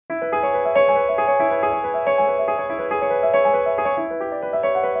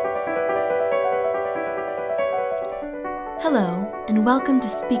Hello, and welcome to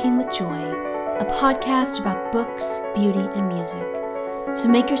Speaking with Joy, a podcast about books, beauty, and music. So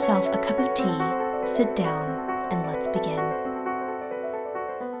make yourself a cup of tea, sit down, and let's begin.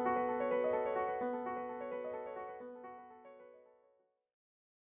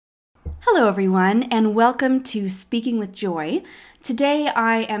 Hello, everyone, and welcome to Speaking with Joy. Today,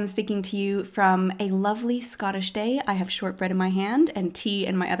 I am speaking to you from a lovely Scottish day. I have shortbread in my hand and tea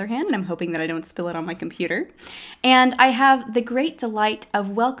in my other hand, and I'm hoping that I don't spill it on my computer. And I have the great delight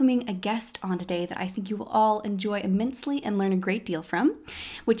of welcoming a guest on today that I think you will all enjoy immensely and learn a great deal from,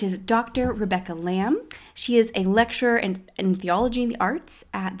 which is Dr. Rebekah Lamb. She is a lecturer in theology and the arts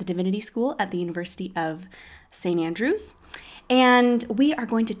at the Divinity School at the University of St. Andrews. And we are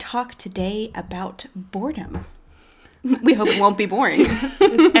going to talk today about boredom. We hope it won't be boring.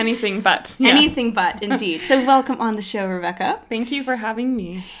 It's anything but. Yeah. Anything but, indeed. So welcome on the show, Rebekah. Thank you for having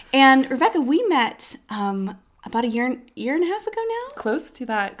me. And Rebekah, we met about a year and a half ago now? Close to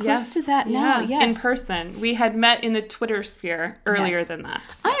that, Close to that now, yes. In person. We had met in the Twitter sphere earlier than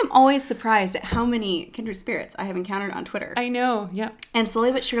that. I am always surprised at how many kindred spirits I have encountered on Twitter. I know, yeah. And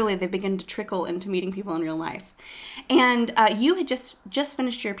slowly but surely, they begin to trickle into meeting people in real life. And you had just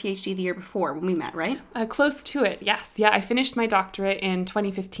finished your PhD the year before when we met, right? Close to it, yes. Yeah, I finished my doctorate in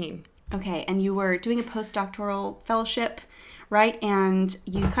 2015. Okay, and you were doing a postdoctoral fellowship, right? And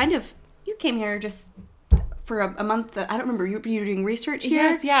you came here just for a month. I don't remember. You were doing research here?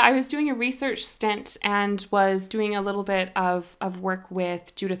 Yes, yeah. I was doing a research stint and was doing a little bit of work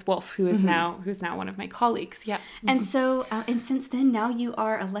with Judith Wolf, who's now one of my colleagues. Yeah. And so, and since then, now you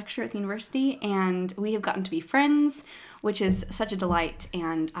are a lecturer at the university, and we have gotten to be friends, which is such a delight,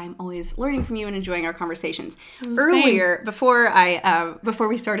 and I'm always learning from you and enjoying our conversations. Same. Earlier, before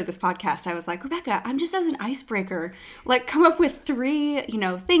we started this podcast, I was like, Rebekah, I'm just as an icebreaker, like come up with 3,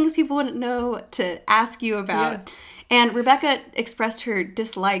 things people wouldn't know to ask you about. Yes. And Rebekah expressed her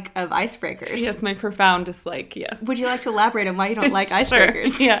dislike of icebreakers. Yes, my profound dislike, yes. Would you like to elaborate on why you don't like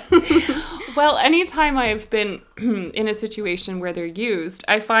icebreakers? Sure, yeah. Well, anytime I've been in a situation where they're used,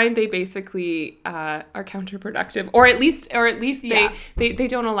 I find they basically are counterproductive, or at least they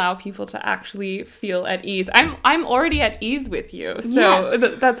don't allow people to actually feel at ease. I'm already at ease with you, so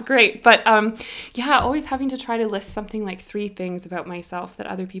yes. That's great. But always having to try to list something like 3 things about myself that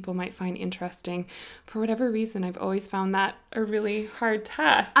other people might find interesting. For whatever reason, I've always found that a really hard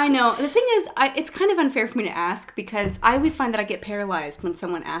task. I know. The thing is, it's kind of unfair for me to ask because I always find that I get paralyzed when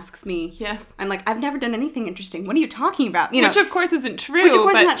someone asks me. Yes. I'm like, I've never done anything interesting. What are you talking about? Which of course isn't true. Which of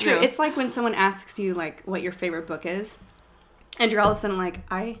course is not true. It's like when someone asks you like what your favorite book is, and you're all of a sudden like,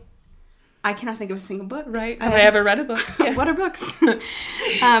 I cannot think of a single book. Right. Have I ever read a book? Yeah. What are books?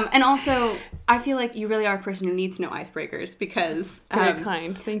 And also, I feel like you really are a person who needs no icebreakers because... Very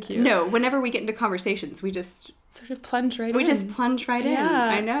kind. Thank you. No, whenever we get into conversations, we just... sort of plunge right in. We just plunge right in.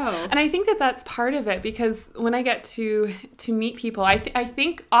 I know. And I think that that's part of it because when I get to meet people, I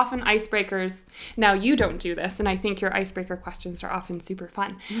think often icebreakers... Now, you don't do this, and I think your icebreaker questions are often super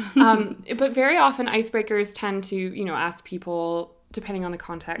fun. But very often, icebreakers tend to, ask people... depending on the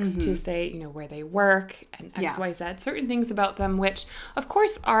context, to say, where they work and X, Y, Z, certain things about them, which, of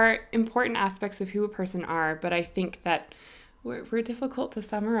course, are important aspects of who a person are, but I think that we're difficult to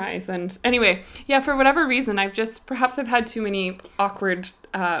summarize. And anyway, for whatever reason, I've had too many awkward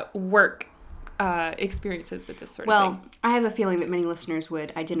work experiences with this sort of thing. Well, I have a feeling that many listeners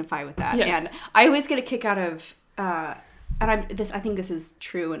would identify with that. Yes. And I always get a kick out of, I think this is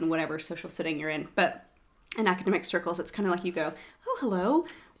true in whatever social setting you're in, but in academic circles, it's kind of like you go, oh, hello,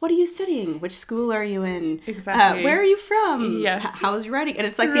 what are you studying? Which school are you in? Exactly. Where are you from? Yes. How's your writing? And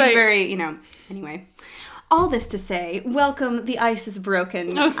it's like these very, anyway. All this to say, welcome, the ice is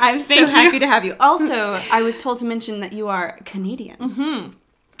broken. Oh, I'm so happy to have you. Also, I was told to mention that you are Canadian. Mm-hmm.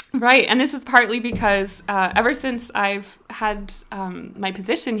 Right, and this is partly because ever since I've had my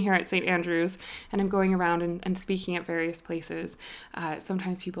position here at St. Andrews and I'm going around and speaking at various places,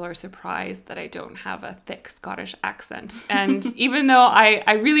 sometimes people are surprised that I don't have a thick Scottish accent. And even though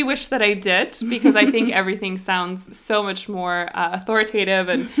I really wish that I did, because I think everything sounds so much more authoritative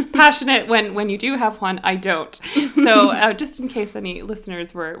and passionate when you do have one, I don't. So just in case any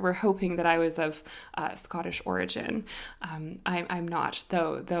listeners were hoping that I was of Scottish origin, I'm not,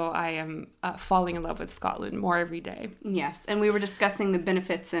 though I am falling in love with Scotland more every day. Yes, and we were discussing the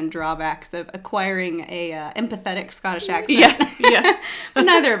benefits and drawbacks of acquiring a empathetic Scottish accent. Yeah. But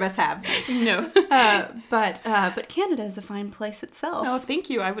neither of us have. No. But Canada is a fine place itself. Oh,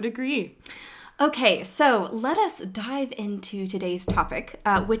 thank you. I would agree. Okay, so let us dive into today's topic,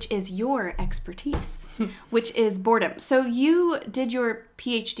 which is your expertise, which is boredom. So you did your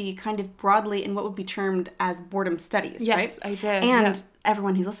PhD kind of broadly in what would be termed as boredom studies, right? Yes, I did. And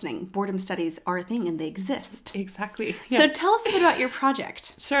everyone who's listening, boredom studies are a thing and they exist. Exactly. So tell us a bit about your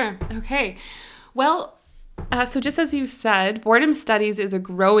project. Sure. Okay. Well, so just as you said, boredom studies is a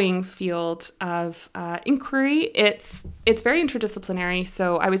growing field of inquiry. It's very interdisciplinary.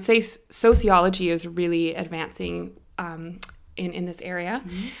 So I would say sociology is really advancing in this area,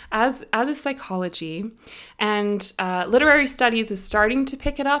 as is psychology, and literary studies is starting to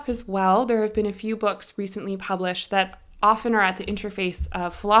pick it up as well. There have been a few books recently published that often are at the interface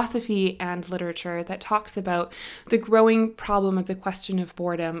of philosophy and literature that talks about the growing problem of the question of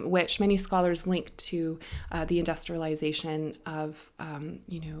boredom, which many scholars link to the industrialization of,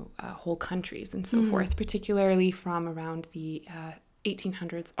 whole countries and so forth, particularly from around the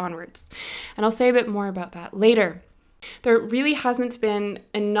 1800s onwards. And I'll say a bit more about that later. There really hasn't been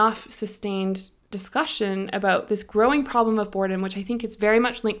enough sustained discussion about this growing problem of boredom, which I think is very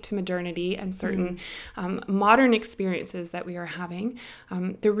much linked to modernity and certain modern experiences that we are having.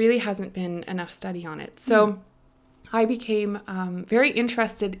 There really hasn't been enough study on it. So I became very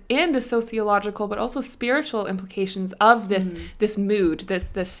interested in the sociological but also spiritual implications of this mood,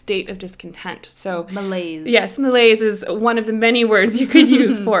 this state of discontent. So malaise. Yes, malaise is one of the many words you could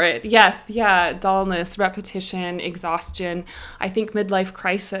use for it. Yes, yeah, dullness, repetition, exhaustion. I think midlife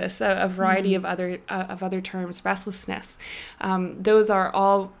crisis, a variety of other terms, restlessness. Those are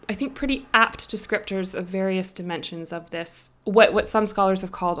all, I think, pretty apt descriptors of various dimensions of this, what some scholars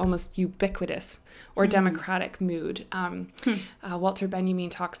have called almost ubiquitous or democratic mood. Walter Benjamin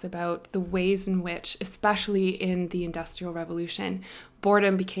talks about the ways in which, especially in the Industrial Revolution,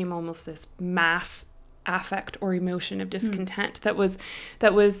 boredom became almost this mass affect or emotion of discontent that was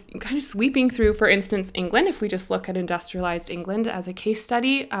kind of sweeping through, for instance, England, if we just look at industrialized England as a case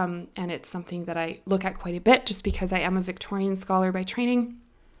study. And it's something that I look at quite a bit just because I am a Victorian scholar by training.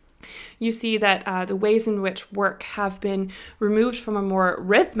 You see that the ways in which work have been removed from a more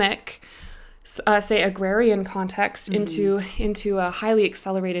rhythmic, say, agrarian context into a highly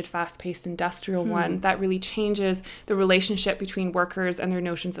accelerated, fast-paced industrial one that really changes the relationship between workers and their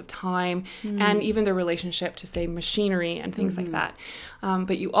notions of time and even their relationship to, say, machinery and things like that.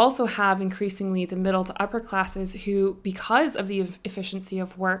 But you also have increasingly the middle to upper classes who, because of the efficiency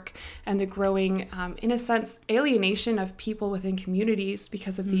of work and the growing, in a sense, alienation of people within communities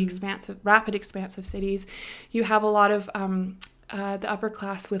because of the rapid expanse of cities, you have a lot of the upper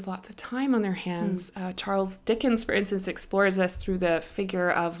class with lots of time on their hands. Charles Dickens, for instance, explores this through the figure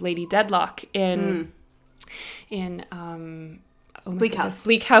of Lady Dedlock in Bleak House.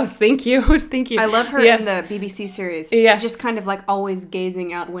 Bleak House. Thank you. Thank you. I love her in the BBC series. Yes. Just kind of like always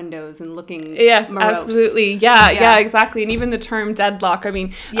gazing out windows and looking Yes, morose. absolutely. Yeah, exactly. And even the term deadlock, I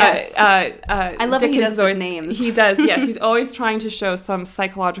mean, yes. I love Dickens what he does always, with names. He does, yes. He's always trying to show some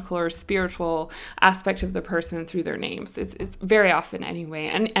psychological or spiritual aspect of the person through their names. It's very often anyway,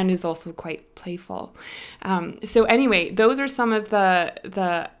 and is also quite playful. So anyway, those are some of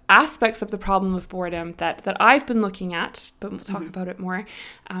the aspects of the problem of boredom that I've been looking at, but we'll talk about it more.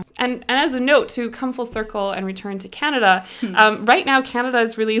 And as a note, to come full circle and return to Canada, right now Canada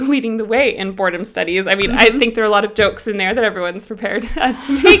is really leading the way in boredom studies. I mean, I think there are a lot of jokes in there that everyone's prepared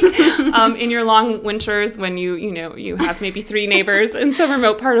to make in your long winters when you have maybe 3 neighbors in some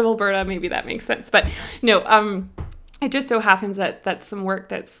remote part of Alberta. Maybe that makes sense. But no, it just so happens that that's some work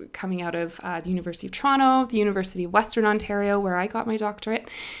that's coming out of the University of Toronto, the University of Western Ontario, where I got my doctorate,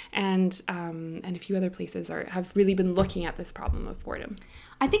 and a few other places have really been looking at this problem of boredom.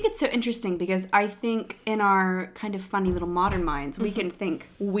 I think it's so interesting because I think in our kind of funny little modern minds, we can think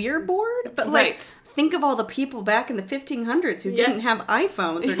we're bored, but like think of all the people back in the 1500s who didn't have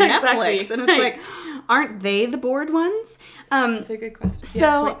iPhones or Netflix, and it's like, aren't they the bored ones? That's a good question.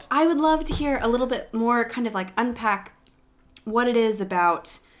 So I would love to hear a little bit more, kind of like unpack what it is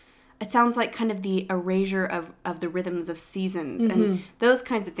about. It sounds like kind of the erasure of the rhythms of seasons and those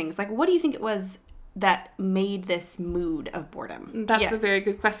kinds of things. Like, what do you think it was that made this mood of boredom? That's a very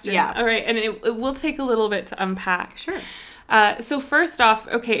good question. Yeah. All right. And it will take a little bit to unpack. Sure. So first off,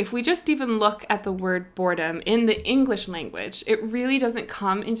 okay, if we just even look at the word boredom in the English language, it really doesn't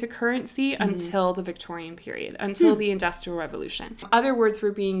come into currency until the Victorian period, until the Industrial Revolution. Other words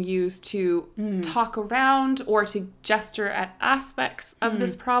were being used to talk around or to gesture at aspects of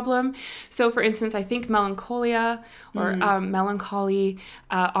this problem. So for instance, I think melancholia or melancholy,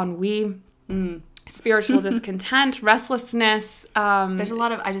 ennui, spiritual discontent, restlessness. There's a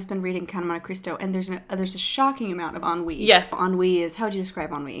lot of, I've just been reading Count Monte Cristo, and there's a shocking amount of ennui. Yes. Ennui is, how would you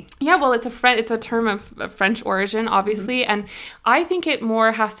describe ennui? Yeah, well, it's a term of French origin, obviously, and I think it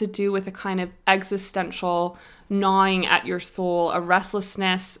more has to do with a kind of existential gnawing at your soul, a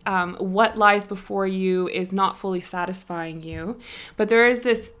restlessness. What lies before you is not fully satisfying you, but there is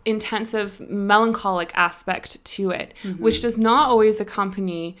this intensive melancholic aspect to it, which does not always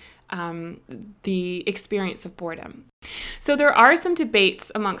accompany the experience of boredom. So there are some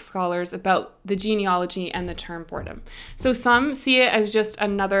debates amongst scholars about the genealogy and the term boredom. So some see it as just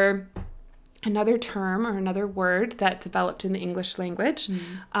another term or another word that developed in the English language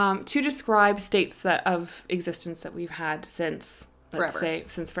to describe states of existence that we've had since, let's say,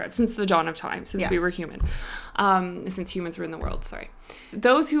 since the dawn of time, since we were human, since humans were in the world, sorry.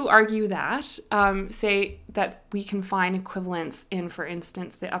 Those who argue that say that we can find equivalents in, for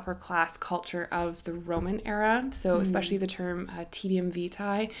instance, the upper class culture of the Roman era. So especially the term tedium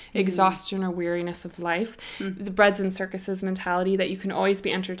vitae, exhaustion or weariness of life, the breads and circuses mentality that you can always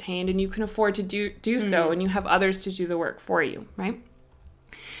be entertained and you can afford to do so, and you have others to do the work for you, right?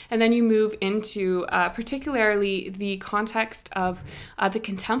 And then you move into particularly the context of the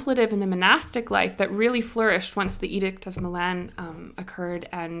contemplative and the monastic life that really flourished once the Edict of Milan occurred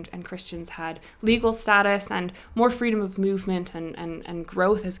and Christians had legal status and more freedom of movement and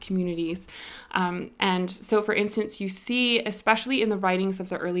growth as communities. And so, for instance, you see, especially in the writings of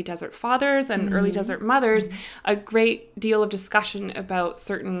the early Desert Fathers and early Desert Mothers, a great deal of discussion about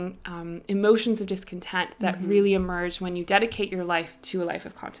certain emotions of discontent that really emerge when you dedicate your life to a life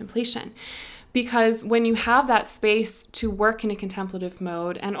of contemplation. Because when you have that space to work in a contemplative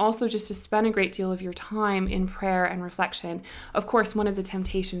mode and also just to spend a great deal of your time in prayer and reflection, of course, one of the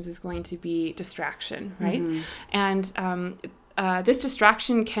temptations is going to be distraction, right? And this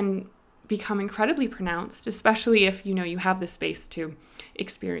distraction can become incredibly pronounced, especially if you have the space to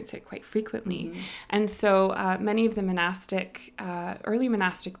experience it quite frequently. And so many of the early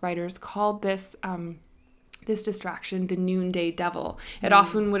monastic writers called this distraction the noonday devil. It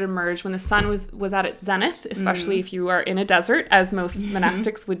often would emerge when the sun was at its zenith, especially if you are in a desert, as most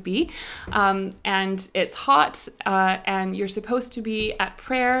monastics would be, and it's hot, and you're supposed to be at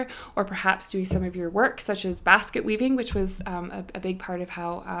prayer or perhaps doing some of your work, such as basket weaving, which was a big part of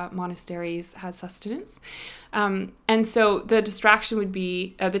how monasteries had sustenance. And so the distraction would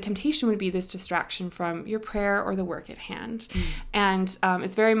be, the temptation would be this distraction from your prayer or the work at hand. And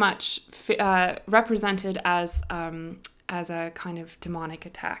it's very much represented as a kind of demonic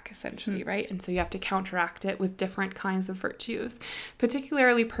attack, essentially, right? And so you have to counteract it with different kinds of virtues,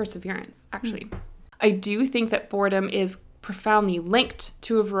 particularly perseverance, actually. I do think that boredom is profoundly linked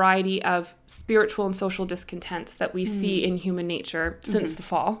to a variety of spiritual and social discontents that we see in human nature since the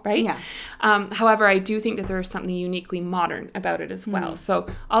fall, right? Yeah. However, I do think that there is something uniquely modern about it as well. So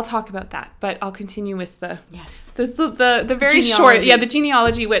I'll talk about that, but I'll continue with the very short, the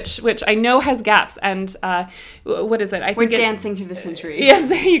genealogy, which I know has gaps. And what is it? We're dancing through the centuries. Yes,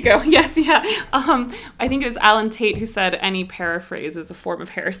 there you go. Yes, yeah. I think it was Alan Tate who said any paraphrase is a form of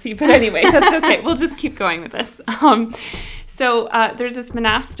heresy. But anyway, that's okay. We'll just keep going with this. So there's this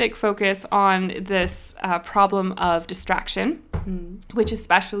monastic focus on this problem of distraction, which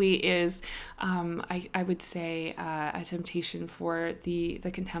especially is, I would say, a temptation for the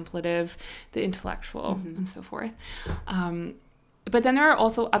contemplative, the intellectual, and so forth. But then there are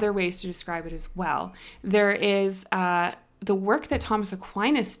also other ways to describe it as well. There is the work that Thomas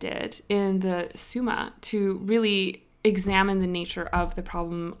Aquinas did in the Summa to really examine the nature of the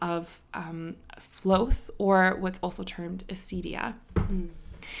problem of sloth, or what's also termed acedia.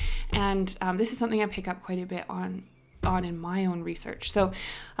 And this is something I pick up quite a bit on in my own research. So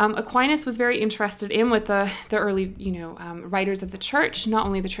Aquinas was very interested in what the early writers of the church, not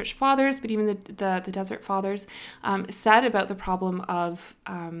only the church fathers but even the Desert Fathers, said about the problem of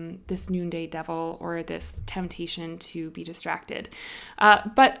this noonday devil, or this temptation to be distracted.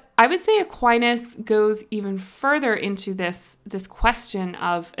 But I would say Aquinas goes even further into this question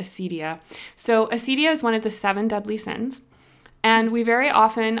of acedia. So acedia is one of the 7 deadly sins, and we very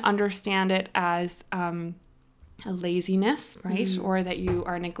often understand it as a laziness, right? Or that you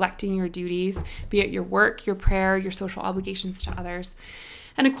are neglecting your duties, be it your work, your prayer, your social obligations to others.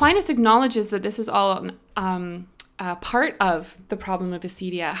 And Aquinas acknowledges that this is all part of the problem of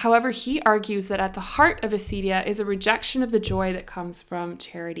acedia. However, he argues that at the heart of acedia is a rejection of the joy that comes from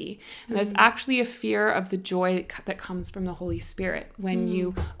charity. And there's actually a fear of the joy that comes from the Holy Spirit when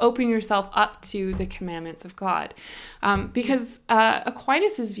you open yourself up to the commandments of God. Because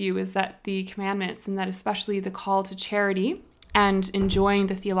Aquinas' view is that the commandments, and that especially the call to charity, and enjoying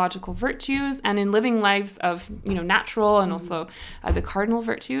the theological virtues and in living lives of, natural and also the cardinal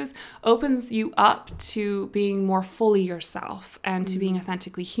virtues opens you up to being more fully yourself and to being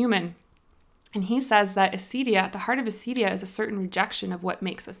authentically human. And he says that acedia, at the heart of acedia, is a certain rejection of what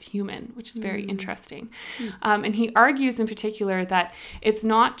makes us human, which is very interesting. And he argues in particular that it's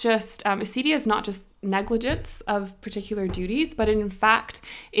not just, acedia is not just negligence of particular duties, but in fact,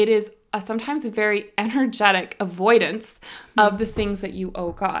 it is sometimes a very energetic avoidance of the things that you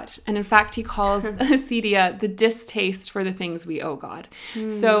owe God. And in fact, he calls acedia the distaste for the things we owe God.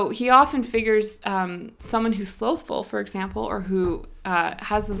 So he often figures someone who's slothful, for example, or who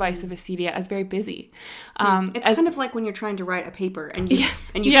has the vice of acedia as very busy. It's kind of like when you're trying to write a paper and you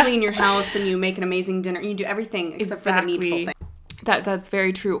clean your house and you make an amazing dinner. You do everything except for the needful thing. That's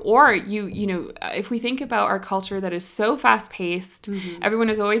very true. Or if we think about our culture that is so fast paced, everyone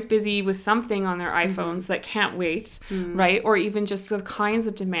is always busy with something on their iPhones that can't wait, right? Or even just the kinds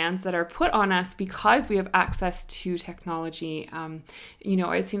of demands that are put on us because we have access to technology.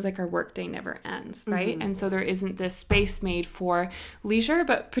 It seems like our workday never ends, right? And so there isn't this space made for leisure,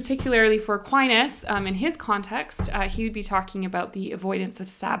 but particularly for Aquinas, in his context, he would be talking about the avoidance of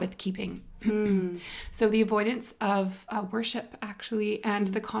Sabbath keeping. So the avoidance of worship, actually, and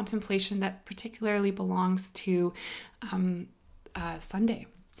the contemplation that particularly belongs to Sunday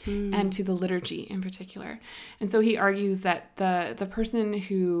and to the liturgy in particular. And so he argues that the person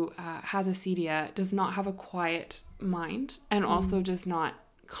who has acedia does not have a quiet mind and also does not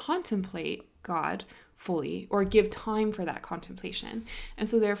contemplate God fully or give time for that contemplation, and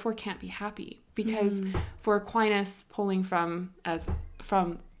so therefore can't be happy, because for Aquinas, pulling from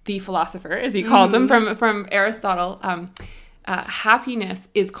the philosopher, as he calls him, from Aristotle, happiness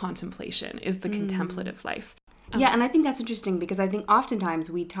is contemplation, is the contemplative life. Yeah, and I think that's interesting because I think oftentimes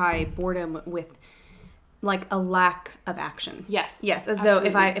we tie boredom with like a lack of action. Yes, as absolutely.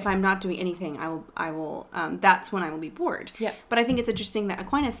 though if I'm not doing anything, I will that's when I will be bored. Yeah. But I think it's interesting that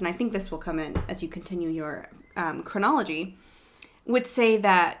Aquinas, and I think this will come in as you continue your chronology, would say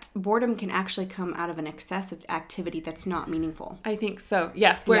that boredom can actually come out of an excessive activity that's not meaningful. I think so,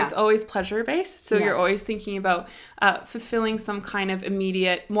 yes, where it's always pleasure-based. So you're always thinking about fulfilling some kind of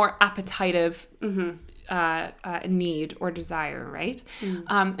immediate, more appetitive need or desire, right?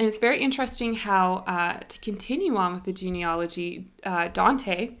 And it's very interesting how, to continue on with the genealogy,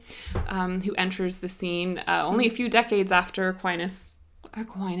 Dante, who enters the scene only a few decades after Aquinas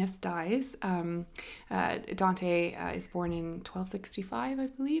dies. Dante is born in 1265, I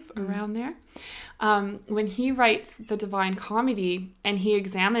believe, around there. When he writes the Divine Comedy and he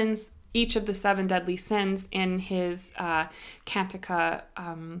examines each of the 7 deadly sins in his Cantica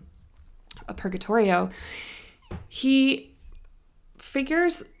Purgatorio, he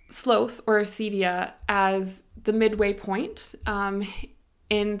figures sloth or acedia as the midway point.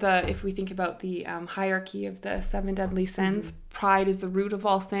 If we think about the hierarchy of the 7 deadly sins, pride is the root of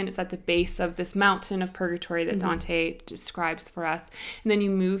all sin. It's at the base of this mountain of purgatory that Dante describes for us. And then you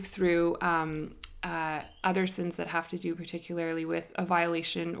move through other sins that have to do particularly with a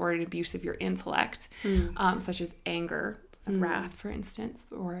violation or an abuse of your intellect, such as anger, wrath, for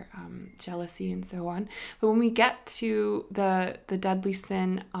instance, or jealousy, and so on. But when we get to the deadly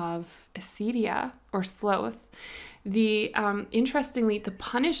sin of acedia or sloth, interestingly, the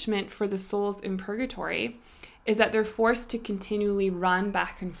punishment for the souls in purgatory is that they're forced to continually run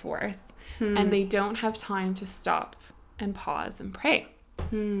back and forth, and they don't have time to stop and pause and pray.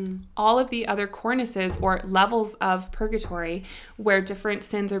 All of the other cornices or levels of purgatory where different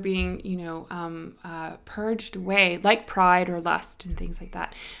sins are being, purged away, like pride or lust and things like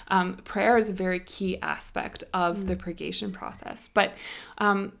that. Prayer is a very key aspect of the purgation process. But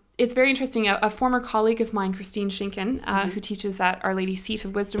it's very interesting. A former colleague of mine, Christine Schinken, who teaches at Our Lady Seat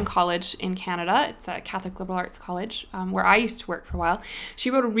of Wisdom College in Canada, it's a Catholic liberal arts college where I used to work for a while.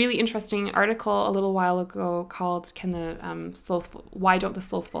 She wrote a really interesting article a little while ago called Why Don't the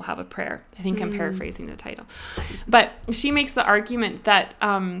Slothful Have a Prayer? I think I'm paraphrasing the title. But she makes the argument that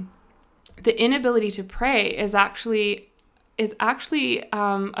the inability to pray is actually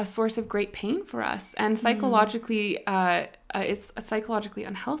a source of great pain for us, and psychologically it's psychologically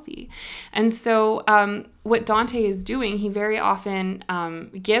unhealthy. And so what Dante is doing, he very often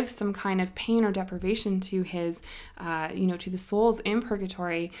gives some kind of pain or deprivation to his to the souls in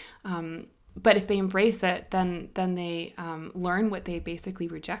purgatory, but if they embrace it, then they learn what they basically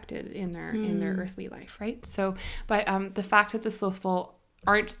rejected in their earthly life, right? So but the fact that the slothful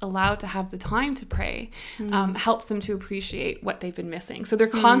aren't allowed to have the time to pray, helps them to appreciate what they've been missing. So they're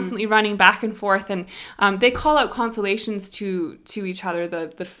constantly running back and forth, and they call out consolations to each other,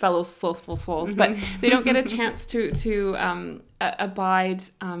 the fellow slothful souls, but they don't get a chance to abide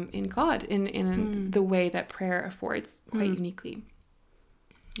in God in the way that prayer affords quite uniquely.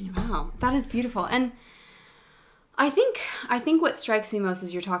 Wow, that is beautiful. And I think what strikes me most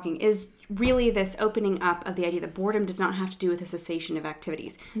as you're talking is really this opening up of the idea that boredom does not have to do with a cessation of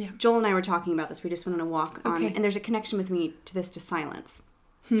activities. Yeah. Joel and I were talking about this. We just went on a walk on, and there's a connection with me to silence.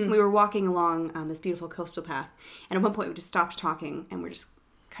 We were walking along this beautiful coastal path, and at one point we just stopped talking, and we're just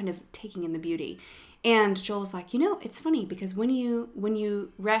kind of taking in the beauty. And Joel was like, it's funny because when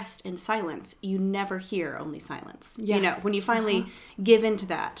you rest in silence, you never hear only silence. Yes. When you finally give into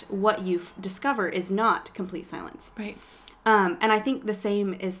that, what you discover is not complete silence. Right. And I think the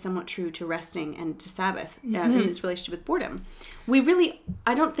same is somewhat true to resting and to Sabbath in this relationship with boredom.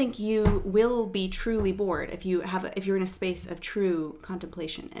 I don't think you will be truly bored if you're in a space of true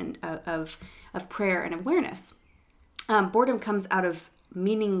contemplation and of prayer and awareness. Boredom comes out of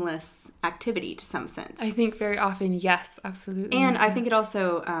meaningless activity to some sense. I think very often, yes, absolutely. And I think it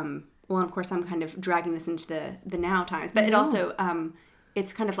also, well, of course, I'm kind of dragging this into the now times, but it also,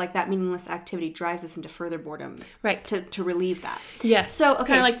 it's kind of like that meaningless activity drives us into further boredom, right? To relieve that. Yes. So okay,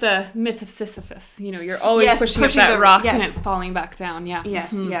 kind of like the myth of Sisyphus. You're always pushing up that rock and it's falling back down. Yeah.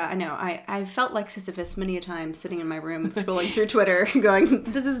 Yes. Yeah. I know. I felt like Sisyphus many a time sitting in my room scrolling through Twitter, going,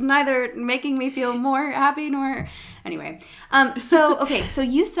 "This is neither making me feel more happy nor." Anyway. So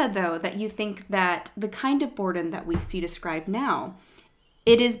you said though that you think that the kind of boredom that we see described now,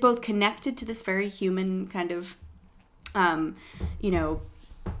 it is both connected to this very human kind of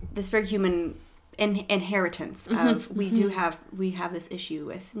this very human inheritance of we have this issue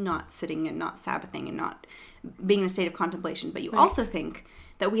with not sitting and not Sabbathing and not being in a state of contemplation. But you also think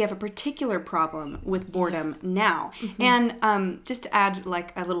that we have a particular problem with boredom now. And just to add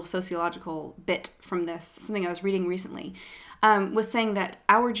like a little sociological bit from this, something I was reading recently, was saying that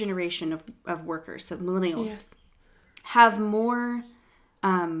our generation of workers, so millennials, have more...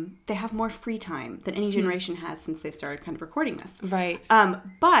 they have more free time than any generation has since they've started kind of recording this. Right.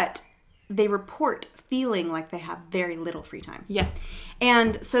 But they report feeling like they have very little free time. Yes.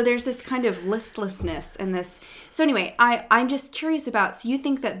 And so there's this kind of listlessness and this... So anyway, I'm just curious about... So you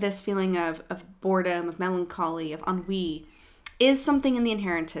think that this feeling of boredom, of melancholy, of ennui is something in the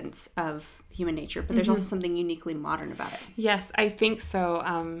inheritance of human nature, but there's also something uniquely modern about it. Yes, I think so.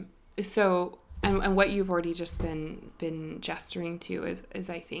 And what you've already just been gesturing to is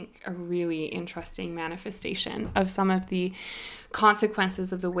I think a really interesting manifestation of some of the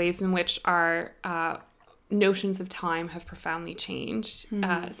consequences of the ways in which our notions of time have profoundly changed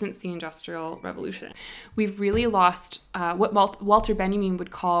since the Industrial Revolution. We've really lost what Walter Benjamin would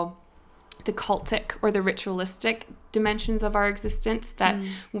call the cultic or the ritualistic dimensions of our existence that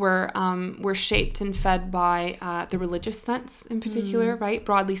were shaped and fed by the religious sense in particular, right?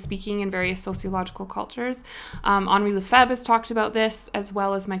 Broadly speaking, in various sociological cultures. Henri Lefebvre has talked about this, as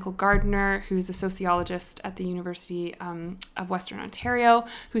well as Michael Gardner, who's a sociologist at the University of Western Ontario,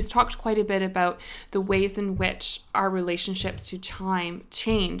 who's talked quite a bit about the ways in which our relationships to time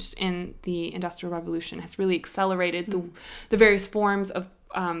changed in the Industrial Revolution, has really accelerated the various forms of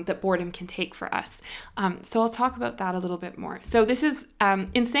that boredom can take for us. So I'll talk about that a little bit more. So this is,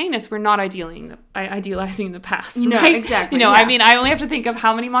 in saying this, we're not idealizing the past, no, right? Exactly. I mean, I only have to think of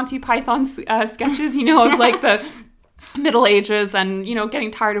how many Monty Python sketches, of like the Middle Ages and,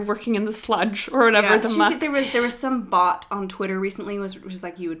 getting tired of working in the sludge or whatever. Yeah. Did you see there was some bot on Twitter recently, was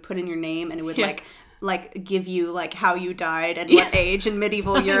like you would put in your name and it would like give you like how you died and what age in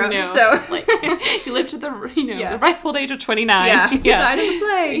medieval Europe. So like you lived to the the ripe old age of 29. Yeah. You died in the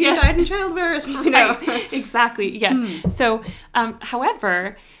plague. You died in childbirth. Right. Exactly. Yes. So,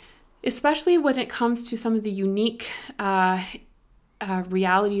 however, especially when it comes to some of the unique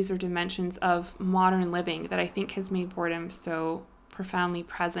realities or dimensions of modern living that I think has made boredom so profoundly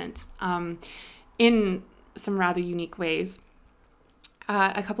present in some rather unique ways.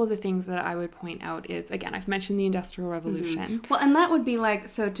 A couple of the things that I would point out is, again, I've mentioned the Industrial Revolution. Well, and that would be like,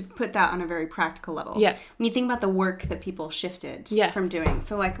 so to put that on a very practical level. Yeah. When you think about the work that people shifted from doing.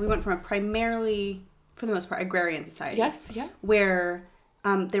 So like we went from a primarily, for the most part, agrarian society. Yes, yeah. Where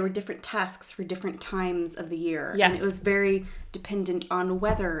there were different tasks for different times of the year. Yes. And it was very dependent on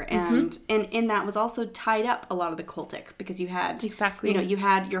weather. And in that was also tied up a lot of the cultic because you had... Exactly. You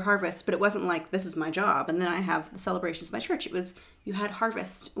had your harvest, but it wasn't like, this is my job and then I have the celebrations of my church. It was... You had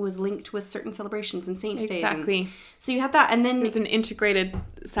harvest was linked with certain celebrations and saints' days. Exactly. So you had that, and then there's an integrated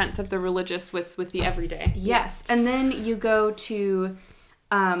sense of the religious with the everyday. Yes, and then you go to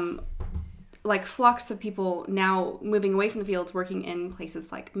like flocks of people now moving away from the fields, working in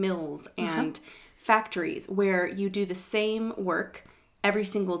places like mills and factories where you do the same work every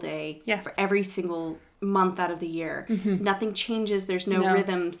single day for every single month out of the year. Nothing changes. There's no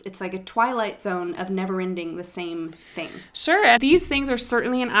rhythms. It's like a twilight zone of never ending the same thing. Sure. And these things are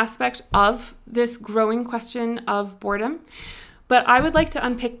certainly an aspect of this growing question of boredom. But I would like to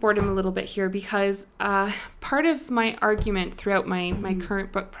unpick boredom a little bit here because part of my argument throughout my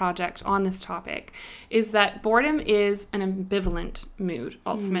current book project on this topic is that boredom is an ambivalent mood,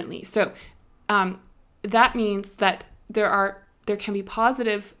 ultimately. So that means that there can be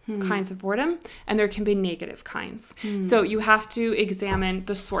positive kinds of boredom and there can be negative kinds. So you have to examine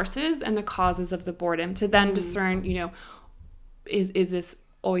the sources and the causes of the boredom to then discern, is this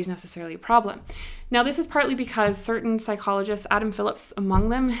always necessarily a problem? Now, this is partly because certain psychologists, Adam Phillips among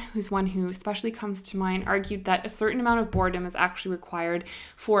them, who's one who especially comes to mind, argued that a certain amount of boredom is actually required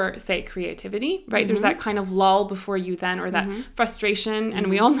for, say, creativity, right? There's that kind of lull before you then, or that frustration. And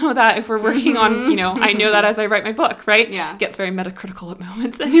we all know that if we're working on, I know that as I write my book, right? Yeah. It gets very metacritical at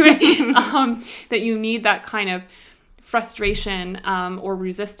moments anyway, that you need that kind of frustration or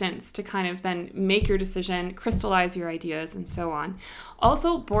resistance to kind of then make your decision, crystallize your ideas, and so on.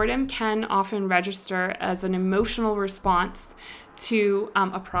 Also, boredom can often register as an emotional response to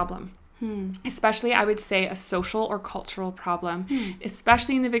a problem. Especially, I would say, a social or cultural problem.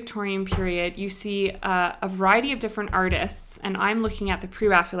 Especially in the Victorian period, you see a variety of different artists, and I'm looking at the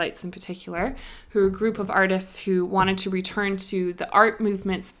Pre-Raphaelites in particular, who are a group of artists who wanted to return to the art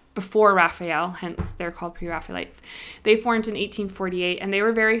movements before Raphael, hence they're called Pre-Raphaelites. They formed in 1848, and they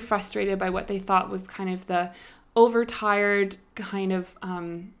were very frustrated by what they thought was kind of the overtired kind of,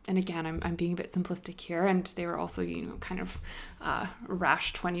 and again, I'm being a bit simplistic here, and they were also, kind of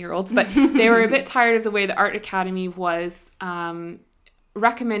rash 20-year-olds, but they were a bit tired of the way the Art Academy was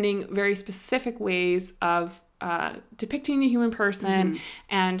recommending very specific ways of depicting the human person,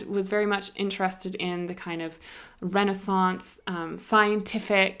 and was very much interested in the kind of Renaissance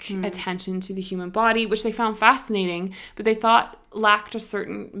scientific attention to the human body, which they found fascinating, but they thought lacked a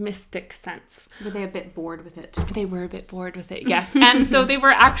certain mystic sense. Were they a bit bored with it? They were a bit bored with it, yes. And so they were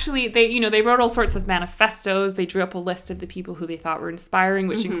actually, they wrote all sorts of manifestos. They drew up a list of the people who they thought were inspiring,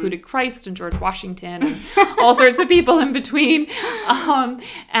 which included Christ and George Washington and all sorts of people in between.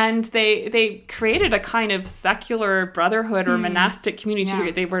 And they created a kind of secular brotherhood or monastic community.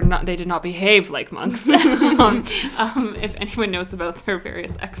 Yeah. They did not behave like monks. If anyone knows about their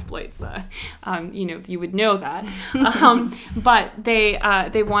various exploits, you would know that. But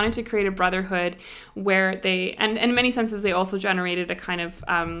they wanted to create a brotherhood where they, and in many senses, they also generated a kind of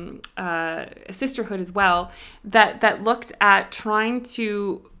a sisterhood as well that looked at trying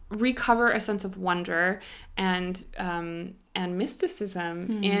to recover a sense of wonder and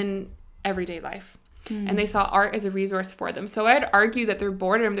mysticism in everyday life. And they saw art as a resource for them. So I'd argue that their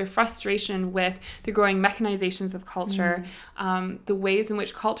boredom, their frustration with the growing mechanizations of culture, the ways in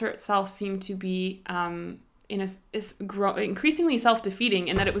which culture itself seemed to be increasingly self-defeating,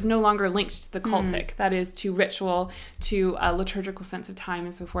 in that it was no longer linked to the cultic, that is, to ritual, to a liturgical sense of time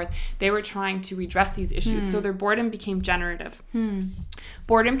and so forth. They were trying to redress these issues. So their boredom became generative.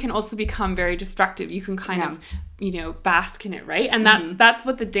 Boredom can also become very destructive. You can kind of bask in it, right? And that's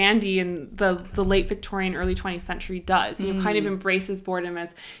what the dandy in the late Victorian, early 20th century does. Kind of embraces boredom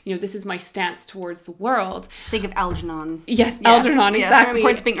as, this is my stance towards the world. Think of Algernon. Yes, Algernon, exactly.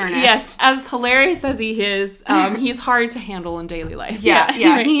 Importance being earnest. Yes, as hilarious as he is, he's hard to handle in daily life. Yeah.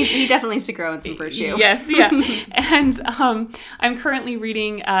 He definitely needs to grow in some virtue. Yes, yeah. And I'm currently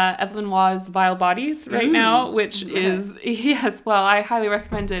reading Evelyn Waugh's Vile Bodies right now, which is, I highly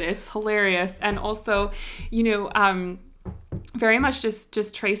recommend it. It's hilarious. And also, very much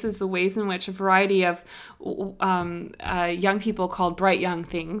just traces the ways in which a variety of young people called bright young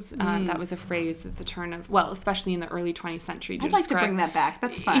things, that was a phrase at the turn of, especially in the early 20th century. I'd like to bring that back.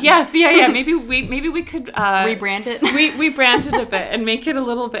 That's fun. Yes, yeah. Maybe we could rebrand it. We brand it a bit and make it a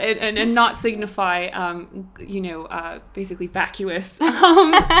little bit, and not signify, basically vacuous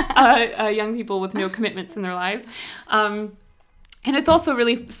young people with no commitments in their lives. And it's also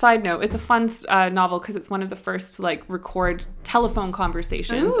really, side note, it's a fun novel because it's one of the first to record telephone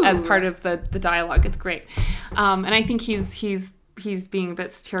conversations as part of the dialogue. It's great. And I think he's being a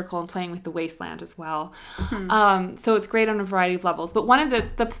bit satirical and playing with the wasteland as well. So it's great on a variety of levels. But one of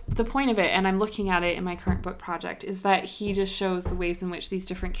the point of it, and I'm looking at it in my current book project, is that he just shows the ways in which these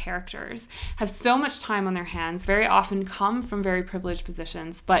different characters have so much time on their hands, very often come from very privileged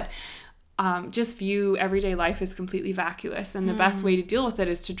positions, but just view everyday life as completely vacuous. And the best way to deal with it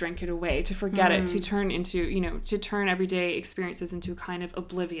is to drink it away, to forget it, to turn everyday experiences into a kind of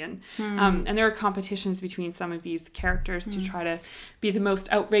oblivion. And there are competitions between some of these characters to try to be the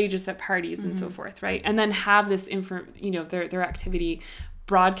most outrageous at parties and so forth, right? And then have this, their activity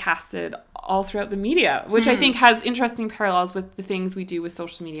broadcasted all throughout the media, which I think has interesting parallels with the things we do with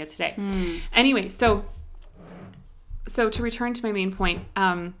social media today. Anyway, so to return to my main point,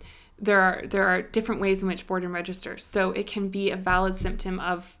 there are different ways in which boredom registers. So it can be a valid symptom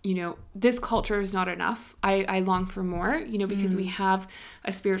of, this culture is not enough. I long for more, because we have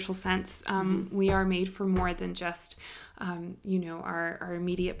a spiritual sense. We are made for more than just, our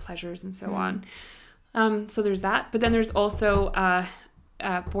immediate pleasures and so on. So there's that. But then there's also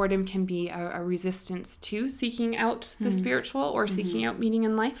boredom can be a resistance to seeking out the spiritual or seeking out meaning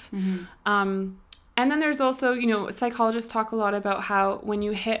in life. And then there's also, psychologists talk a lot about how when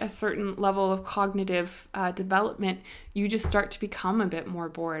you hit a certain level of cognitive development, you just start to become a bit more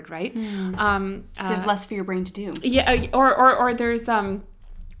bored, right? There's less for your brain to do. Yeah, or there's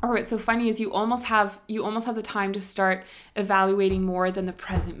or what's so funny is you almost have the time to start evaluating more than the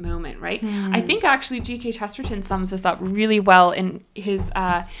present moment, right? I think actually G.K. Chesterton sums this up really well in his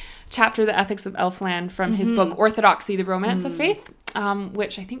chapter, The Ethics of Elfland, from his book Orthodoxy, The Romance of Faith,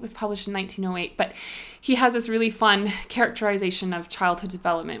 which I think was published in 1908. But he has this really fun characterization of childhood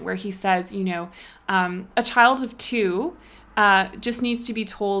development where he says, a child of 2 just needs to be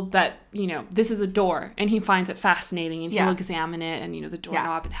told that, this is a door, and he finds it fascinating, and he'll examine it, and, the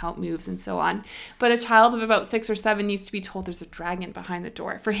doorknob and how it moves and so on. But a child of about 6 or 7 needs to be told there's a dragon behind the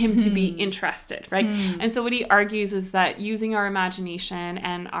door for him to be interested, right? And so what he argues is that using our imagination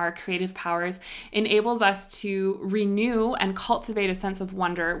and our creative powers enables us to renew and cultivate a sense of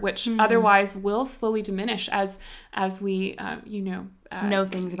wonder, which otherwise will slowly diminish as we, know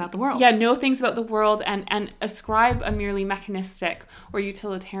things about the world. Yeah, know things about the world and ascribe a merely mechanistic or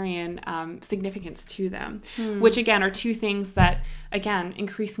utilitarian significance to them, which again are two things that, again,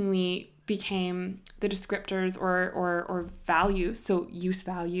 increasingly became the descriptors or values. So use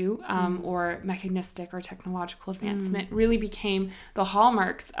value or mechanistic or technological advancement really became the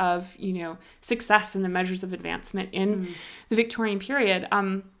hallmarks of, success and the measures of advancement in the Victorian period.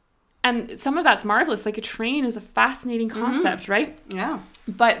 And some of that's marvelous. Like a train is a fascinating concept, right? Yeah.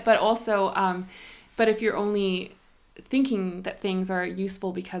 But also, but if you're only thinking that things are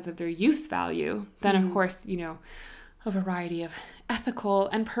useful because of their use value, then of course, a variety of ethical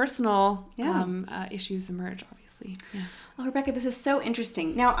and personal issues emerge, obviously. Yeah. Oh, Rebekah, this is so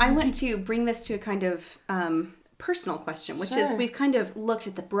interesting. Now, I want to bring this to a kind of personal question, which is we've kind of looked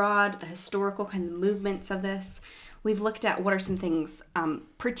at the historical kind of movements of this. We've looked at what are some things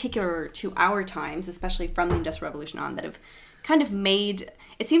particular to our times, especially from the Industrial Revolution on, that have kind of made...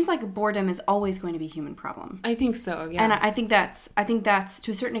 It seems like boredom is always going to be a human problem. I think so, yeah. And I think that's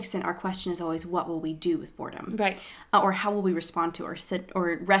to a certain extent, our question is always, what will we do with boredom? Right. Or how will we respond to or sit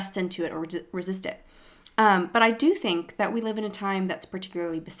or rest into it or resist it? But I do think that we live in a time that's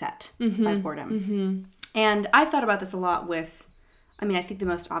particularly beset by boredom. And I've thought about this a lot with... I think the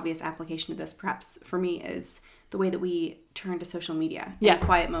most obvious application of this, perhaps for me, is the way that we turn to social media in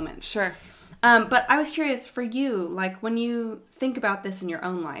quiet moments. Sure. But I was curious for you, like when you think about this in your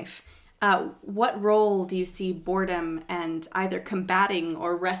own life, what role do you see boredom and either combating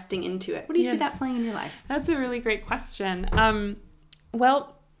or resting into it? What do you see that playing in your life? That's a really great question.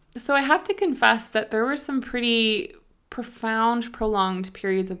 Well, so I have to confess that there were some pretty profound, prolonged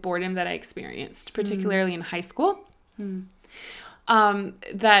periods of boredom that I experienced, particularly in high school.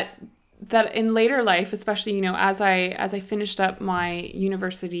 That in later life, especially, as I finished up my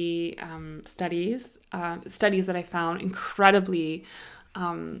university studies that I found incredibly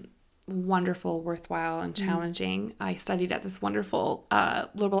wonderful, worthwhile, and challenging. I studied at this wonderful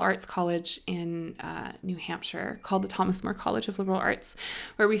liberal arts college in New Hampshire called the Thomas More College of Liberal Arts,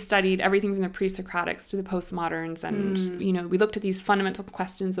 where we studied everything from the pre-Socratics to the postmoderns. And, we looked at these fundamental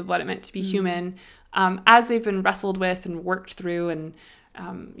questions of what it meant to be human as they've been wrestled with and worked through and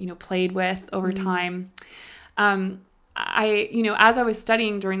played with over time. As I was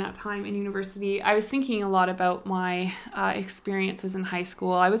studying during that time in university, I was thinking a lot about my experiences in high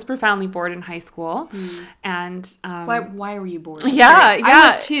school. I was profoundly bored in high school. And why were you bored? I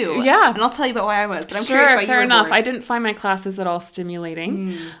was too. Yeah. And I'll tell you about why I was, but I'm curious why you were fair enough. bored. I didn't find my classes at all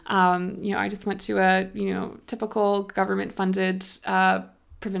stimulating. I just went to a, typical government-funded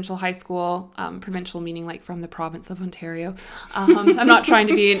provincial high school, provincial meaning like from the province of Ontario. I'm not trying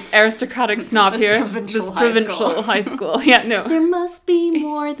to be an aristocratic snob here. Provincial high school. Yeah, no. There must be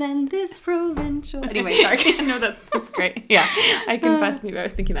more than this provincial. Anyway, sorry. No, that's great. Yeah, I confess, maybe I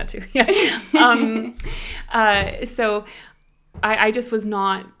was thinking that too. Yeah. So I just was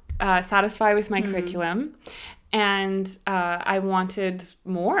not satisfied with my curriculum. And I wanted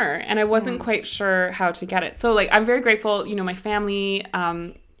more, and I wasn't quite sure how to get it. So, like, I'm very grateful. You know, my family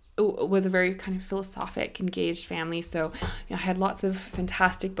was a very kind of philosophic, engaged family. So, you know, I had lots of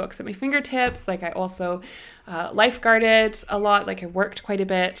fantastic books at my fingertips. Like, I also lifeguarded a lot. Like, I worked quite a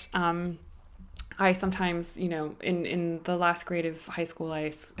bit. I sometimes, you know, in the last grade of high school, I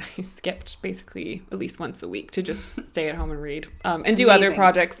skipped basically at least once a week to just stay at home and read and do other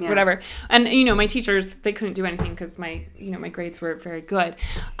projects, whatever. And, you know, my teachers, they couldn't do anything because my grades were very good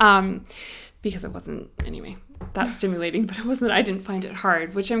because it wasn't, anyway, that stimulating, but I didn't find it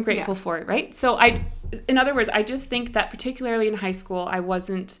hard, which I'm grateful for, right? So in other words, I just think that particularly in high school, I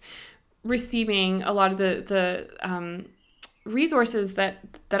wasn't receiving a lot of the resources that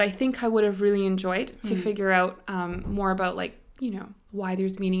I think I would have really enjoyed to figure out more about, like, you know, why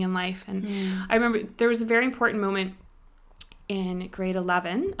there's meaning in life. And I remember there was a very important moment in grade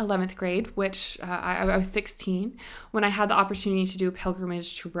 11th grade, which I was 16, when I had the opportunity to do a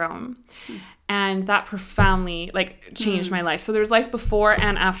pilgrimage to Rome. And that profoundly, like, changed my life. So there was life before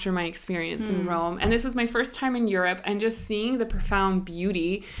and after my experience in Rome. And this was my first time in Europe, and just seeing the profound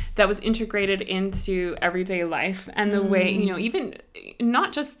beauty that was integrated into everyday life, and the way, you know, even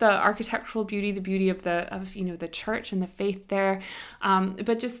not just the architectural beauty, the beauty of you know, the church and the faith there,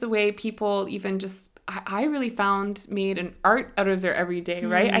 but just the way people even just, I really found, made an art out of their everyday,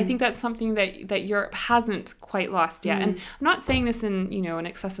 right? I think that's something that Europe hasn't quite lost yet. And I'm not saying this in, you know, an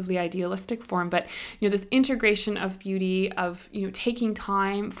excessively idealistic form, but, you know, this integration of beauty, of, you know, taking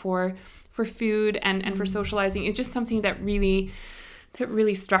time for food and for socializing is just something that really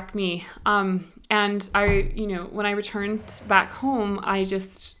struck me. And I, you know, when I returned back home, I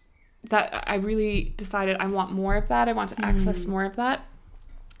really decided I want more of that. I want to access more of that.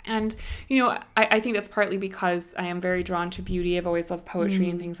 And, you know, I think that's partly because I am very drawn to beauty. I've always loved poetry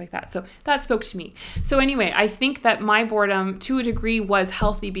and things like that. So that spoke to me. So anyway, I think that my boredom, to a degree, was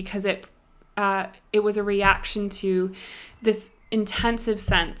healthy because it was a reaction to this intensive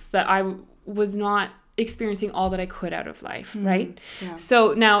sense that I was not experiencing all that I could out of life, right? Yeah.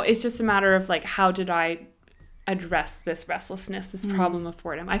 So now it's just a matter of, like, how did I address this restlessness, this problem of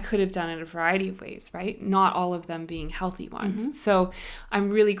boredom? I could have done it a variety of ways, right? Not all of them being healthy ones. So I'm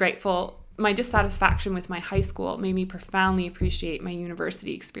really grateful. My dissatisfaction with my high school made me profoundly appreciate my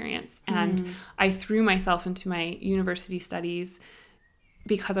university experience. And I threw myself into my university studies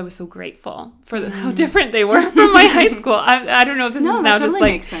because I was so grateful for how different they were from my high school. I don't know if this is now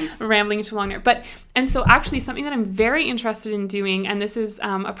totally just like rambling too long there. And so actually something that I'm very interested in doing, and this is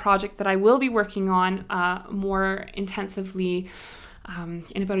a project that I will be working on more intensively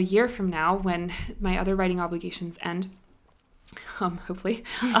in about a year from now, when my other writing obligations end. Hopefully.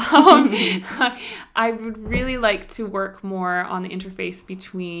 I would really like to work more on the interface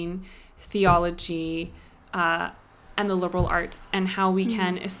between theology and the liberal arts, and how we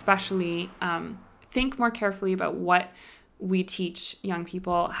can especially think more carefully about what we teach young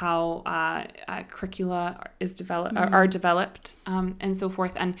people, how curricula are developed, and so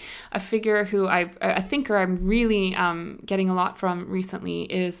forth. And a figure a thinker I'm really getting a lot from recently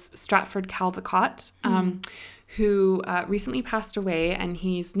is Stratford Caldecott, who recently passed away, and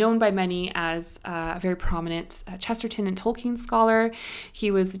he's known by many as a very prominent Chesterton and Tolkien scholar.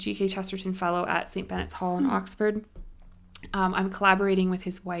 He was the G.K. Chesterton Fellow at St. Benet's Hall in Oxford. I'm collaborating with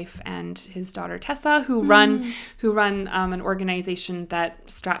his wife and his daughter Tessa, who run an organization that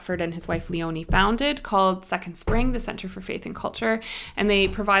Stratford and his wife Leonie founded, called Second Spring, the Center for Faith and Culture, and they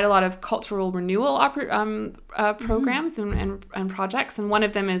provide a lot of cultural renewal programs and projects. And one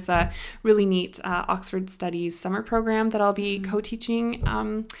of them is a really neat Oxford Studies summer program that I'll be co-teaching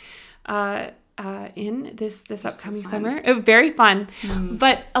in this upcoming summer. It was very fun.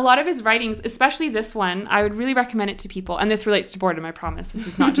 But a lot of his writings, especially this one, I would really recommend it to people. And this relates to boredom, I promise. This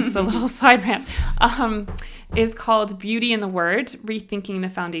is not just a little side rant. Is called Beauty in the Word, Rethinking the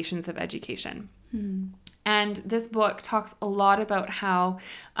Foundations of Education. And this book talks a lot about how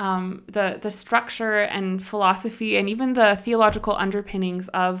the structure and philosophy and even the theological underpinnings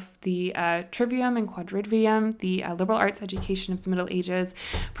of the Trivium and Quadrivium, the liberal arts education of the Middle Ages,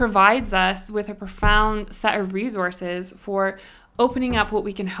 provides us with a profound set of resources for opening up what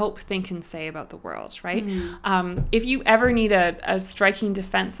we can hope, think, and say about the world, right? If you ever need a striking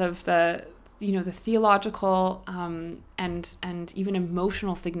defense of the the theological and even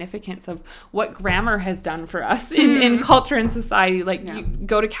emotional significance of what grammar has done for us in culture and society. Like, you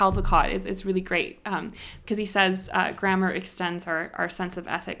go to Caldecott, it's really great, because he says grammar extends our sense of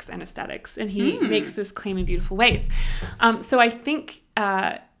ethics and aesthetics, and he makes this claim in beautiful ways. So I think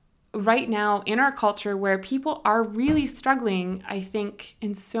right now in our culture, where people are really struggling, I think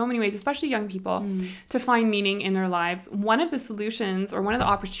in so many ways, especially young people, to find meaning in their lives, one of the solutions or one of the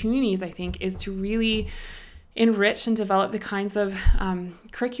opportunities, I think, is to really enrich and develop the kinds of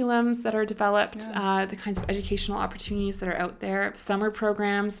curriculums that are developed, the kinds of educational opportunities that are out there, summer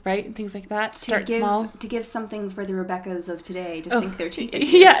programs, right, and things like that. Start small. To give something for the Rebeccas of today to sink their teeth into.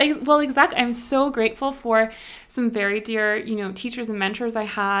 Yeah, well, exactly. I'm so grateful for some very dear, teachers and mentors I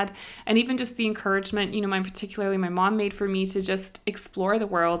had, and even just the encouragement, particularly my mom made for me to just explore the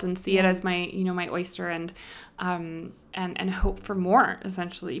world and see it as my, my oyster, and hope for more,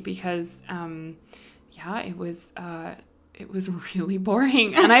 essentially, because it was really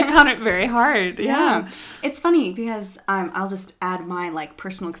boring, and I found it very hard. Yeah. It's funny because I'll just add my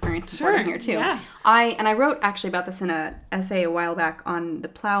personal experience in here too. Yeah. I wrote actually about this in an essay a while back on the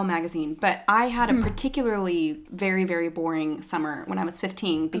Plow magazine, but I had a particularly very, very boring summer when I was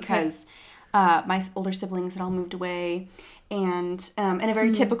 15 because my older siblings had all moved away. And in a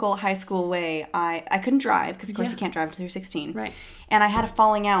very typical high school way, I couldn't drive because, of course, you can't drive until you're 16. Right. And I had a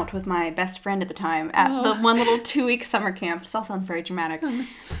falling out with my best friend at the time at the one little 2-week summer camp. This all sounds very dramatic.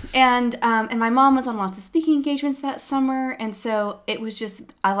 And my mom was on lots of speaking engagements that summer. And so it was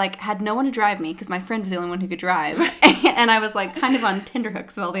just, I had no one to drive me because my friend was the only one who could drive. And I was kind of on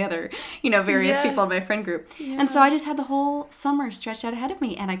tenterhooks with all the other, various people in my friend group. Yeah. And so I just had the whole summer stretched out ahead of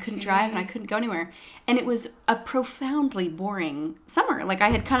me, and I couldn't drive and I couldn't go anywhere. And it was a profoundly boring summer. I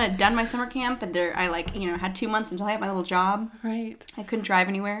had kind of done my summer camp, and I had 2 months until I had my little job. Right. I couldn't drive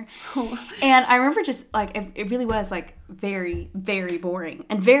anywhere. And I remember just it really was very, very boring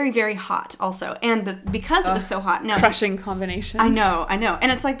and very, very hot also. And because it was so hot. No, crushing combination. I know.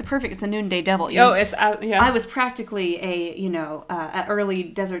 And it's the perfect, it's a noonday devil. It's out. Yeah. I was practically a early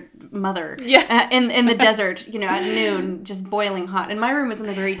desert mother. Yeah. In the desert, at noon, just boiling hot. And my room was in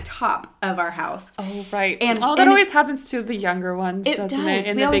the very top of our house. Oh, right. And that always happens to the younger ones, doesn't it?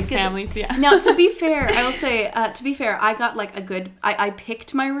 In the big families, yeah. Now, to be fair, I will say, I got a good, I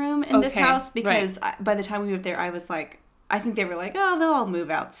picked my room in this house because by the time we moved there, I was I think they were they'll all move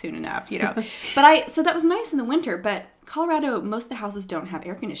out soon enough, But so that was nice in the winter, but Colorado, most of the houses don't have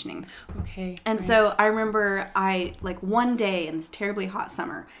air conditioning. Okay. And so I remember one day in this terribly hot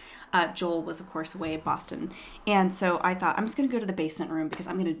summer, Joel was, of course, away in Boston. And so I thought, I'm just going to go to the basement room because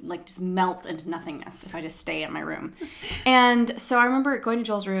I'm going to just melt into nothingness if I just stay in my room. And so I remember going to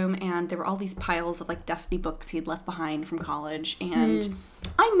Joel's room, and there were all these piles of dusty books he had left behind from college. And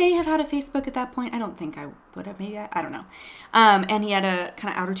I may have had a Facebook at that point. I don't think I would have. Maybe I don't know. And he had a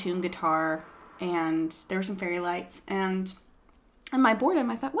kind of outer-tune guitar, and there were some fairy lights. And in my boredom,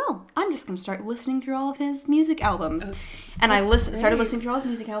 I thought, well, I'm just going to start listening through all of his music albums. And I started listening through all his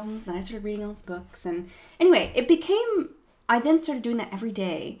music albums, then I started reading all his books. And anyway, I then started doing that every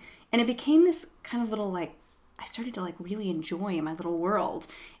day. And it became this kind of little, I started to, really enjoy my little world.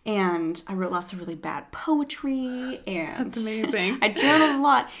 And I wrote lots of really bad poetry. And that's amazing. I journaled a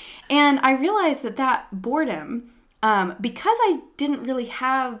lot. And I realized that boredom, because I didn't really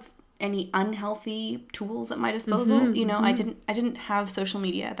have any unhealthy tools at my disposal. I didn't have social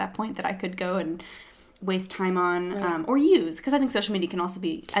media at that point that I could go and waste time on or use, because I think social media can also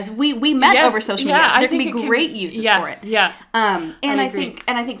be, as we met over social media, so there can be great uses for it. Yeah. And I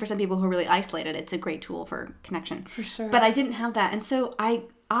think for some people who are really isolated, it's a great tool for connection. For sure. But I didn't have that, and so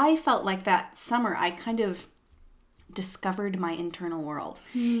I felt like that summer I kind of discovered my internal world,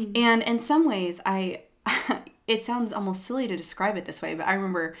 and in some ways it sounds almost silly to describe it this way, but I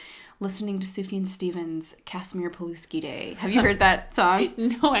remember listening to Sufjan Stevens' Casimir Paluski Day. Have you heard that song?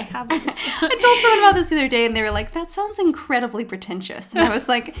 No, I haven't. I told someone about this the other day, and they were like, that sounds incredibly pretentious. And I was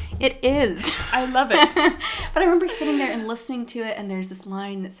like, it is. I love it. But I remember sitting there and listening to it, and there's this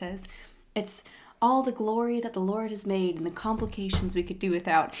line that says, it's all the glory that the Lord has made and the complications we could do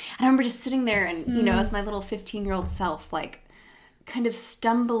without. And I remember just sitting there and, as my little 15-year-old self, kind of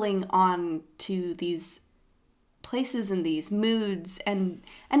stumbling on to these places and these moods and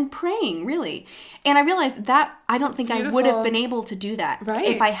praying, really. And I realized that I don't think I would have been able to do that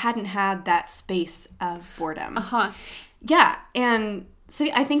if I hadn't had that space of boredom. Yeah. And so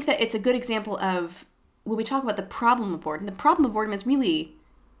I think that it's a good example of when we talk about the problem of boredom. The problem of boredom is really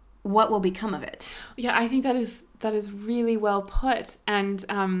what will become of it. Yeah, I think that is really well put.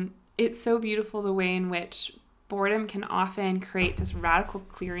 And it's so beautiful the way in which boredom can often create this radical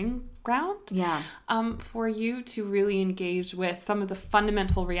clearing ground for you to really engage with some of the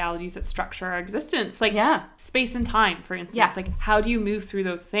fundamental realities that structure our existence, like space and time, for instance. Like, how do you move through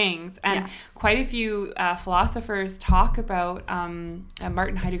those things? And quite a few philosophers talk about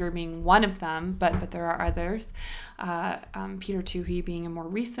Martin Heidegger being one of them, but there are others. Peter Toohey being a more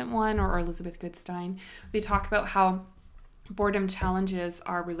recent one, or Elizabeth Goodstein. They talk about how boredom challenges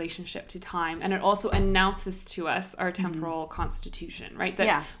our relationship to time, and it also announces to us our temporal constitution, right?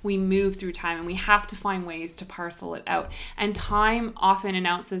 That we move through time and we have to find ways to parcel it out. And time often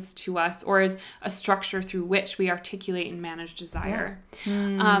announces to us, or is a structure through which we articulate and manage desire.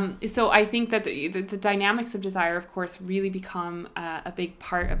 So I think that the dynamics of desire, of course, really become a big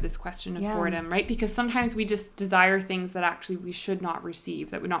part of this question of boredom, right? Because sometimes we just desire things that actually we should not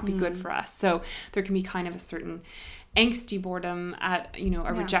receive, that would not be good for us. So there can be kind of a certain angsty boredom at,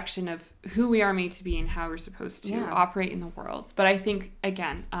 a rejection of who we are made to be and how we're supposed to operate in the world. But I think,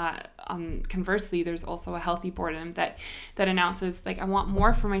 again, conversely, there's also a healthy boredom that announces, like, I want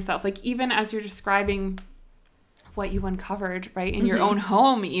more for myself. Like, even as you're describing what you uncovered, right, in your own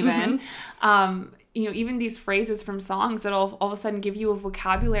home, even, even these phrases from songs that all of a sudden give you a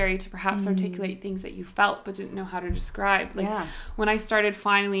vocabulary to perhaps articulate things that you felt but didn't know how to describe. Like, when I started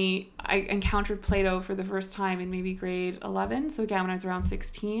I encountered Plato for the first time in maybe grade 11. So again, when I was around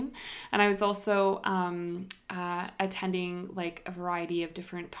 16. And I was also attending like a variety of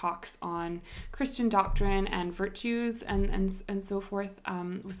different talks on Christian doctrine and virtues and so forth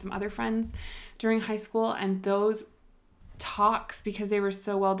with some other friends during high school. And those talks, because they were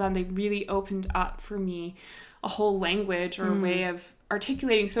so well done, they really opened up for me a whole language or a way of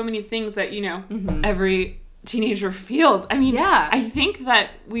articulating so many things that every teenager feels. I mean, I think that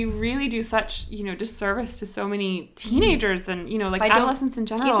we really do such disservice to so many teenagers and like adolescents in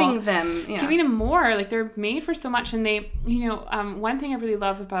general, giving them more. Like, they're made for so much. And they one thing I really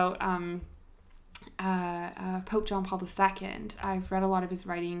love about Pope John Paul II. I've read a lot of his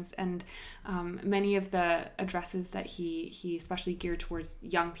writings, and many of the addresses that he especially geared towards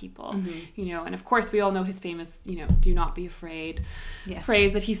young people, and of course we all know his famous, do not be afraid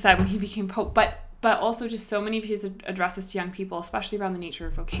phrase that he said when he became Pope, but also just so many of his addresses to young people, especially around the nature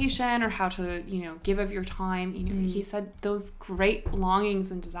of vocation or how to, give of your time. He said those great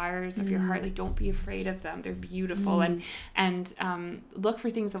longings and desires of your heart, like, don't be afraid of them. They're beautiful, and look for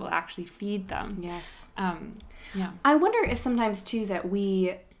things that will actually feed them. Yes. I wonder if sometimes too that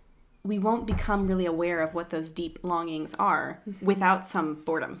we won't become really aware of what those deep longings are without some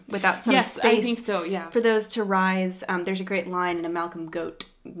boredom, without some space. I think so, for those to rise. There's a great line in a Malcolm Geit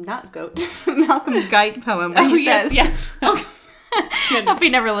poem where he says, I hope he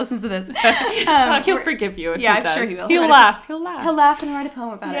never listens to this. He'll forgive you if he I'm does. Sure he will. He'll laugh. He'll laugh and write a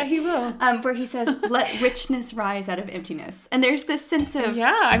poem about it. Yeah, he will. Where he says, let richness rise out of emptiness. And there's this sense of,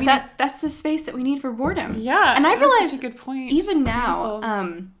 that's the space that we need for boredom. Yeah, and I realized, such a good point. even now,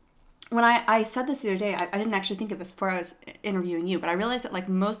 when I said this the other day, I didn't actually think of this before I was interviewing you, but I realized that, like,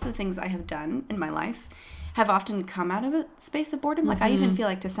 most of the things I have done in my life have often come out of a space of boredom. Like, I even feel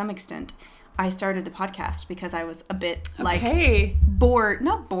like, to some extent, I started the podcast because I was a bit, bored.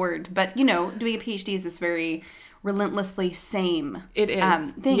 Not bored, but, doing a PhD is this very relentlessly same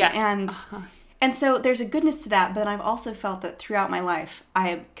thing. Yes. And so there's a goodness to that, but I've also felt that throughout my life, I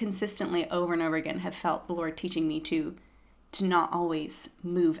have consistently, over and over again, have felt the Lord teaching me to not always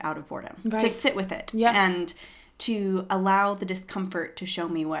move out of boredom, to sit with it, and to allow the discomfort to show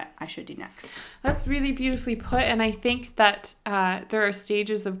me what I should do next. That's really beautifully put. And I think that there are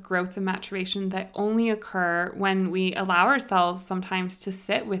stages of growth and maturation that only occur when we allow ourselves sometimes to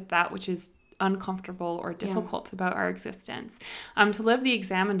sit with that which is uncomfortable or difficult about our existence. To live the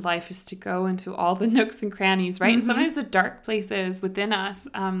examined life is to go into all the nooks and crannies, right? And sometimes the dark places within us,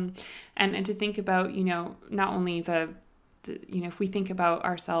 and to think about, not only if we think about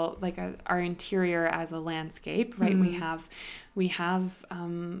ourselves, like our interior as a landscape, right? We have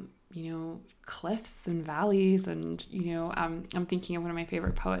cliffs and valleys, and I'm thinking of one of my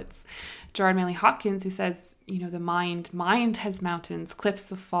favorite poets, Gerard Manley Hopkins, who says, the mind has mountains,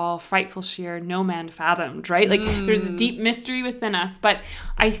 cliffs of fall, frightful sheer, no man fathomed, right? Like, there's a deep mystery within us. But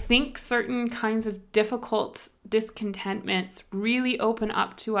I think certain kinds of difficult discontentments really open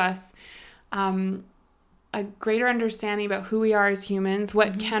up to us a greater understanding about who we are as humans,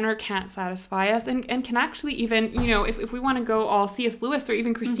 what can or can't satisfy us, and can actually even, if we want to go all C.S. Lewis or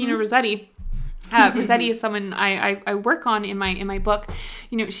even Christina Rossetti. Rossetti is someone I work on in my book.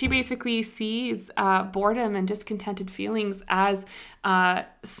 She basically sees boredom and discontented feelings as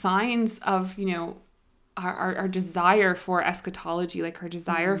signs of, our desire for eschatology, like our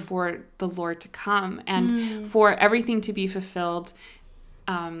desire for the Lord to come and for everything to be fulfilled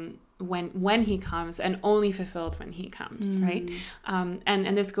when he comes, and only fulfilled when he comes, right?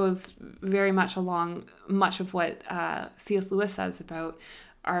 And this goes very much along much of what C.S. Lewis says about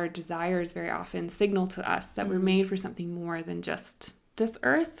our desires very often signal to us that we're made for something more than just this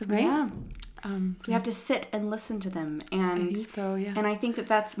earth, right? Yeah. We have to sit and listen to them. And I think so, yeah. And I think that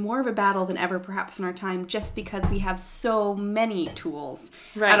that's more of a battle than ever perhaps in our time, just because we have so many tools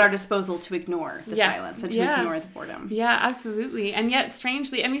at our disposal to ignore the silence and to ignore the boredom. Yeah, absolutely. And yet,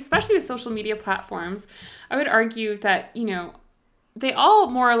 strangely, I mean, especially with social media platforms, I would argue that, they all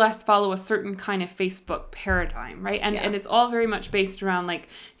more or less follow a certain kind of Facebook paradigm, right? And it's all very much based around like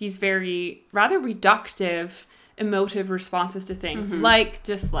these very rather reductive emotive responses to things, like,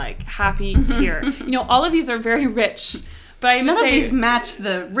 dislike, happy, tear. All of these are very rich, but none of these match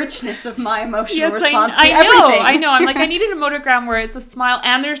the richness of my emotional response to everything. I know. I'm like, I need an emotogram where it's a smile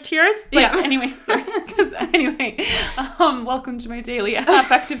and there's tears. Anyway, sorry. Welcome to my daily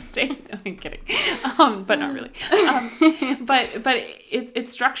affective state. No, I'm kidding. But not really. But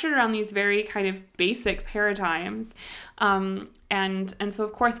it's structured around these very kind of basic paradigms. And so,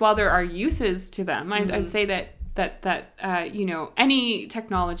 of course, while there are uses to them, I'd say that any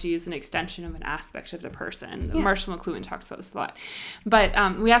technology is an extension of an aspect of the person. Marshall McLuhan talks about this a lot.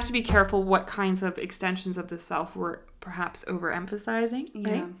 But we have to be careful what kinds of extensions of the self we're perhaps overemphasizing,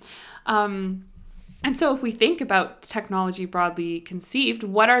 right? And so if we think about technology broadly conceived,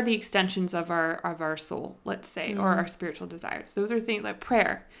 what are the extensions of our soul, let's say, or our spiritual desires? Those are things like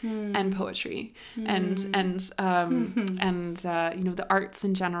prayer and poetry and the arts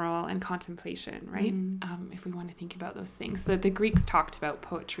in general and contemplation, right? If we want to think about those things. So the Greeks talked about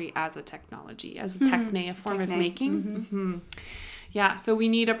poetry as a technology, as a techne, a form of making. Yeah, so we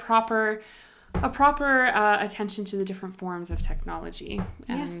need a proper attention to the different forms of technology.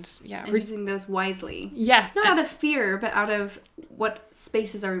 And using those wisely. Yes. Not out of fear, but out of what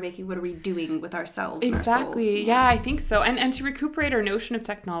spaces are we making? What are we doing with ourselves and our souls? Exactly. Yeah, I think so. And to recuperate our notion of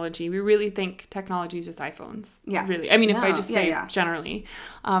technology, we really think technology is just iPhones. Yeah. Really. I mean, if I just say generally.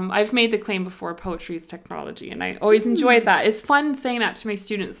 I've made the claim before, poetry is technology, and I always enjoyed that. It's fun saying that to my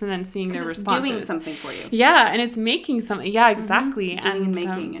students and then seeing their responses. It's doing something for you. Yeah, and it's making something. Yeah, exactly. Doing and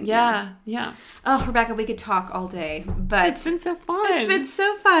making. Yeah. Oh, Rebekah, we could talk all day, but it's been so fun. It's been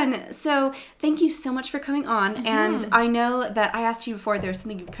so fun. So thank you so much for coming on. And I know that I asked you before, there's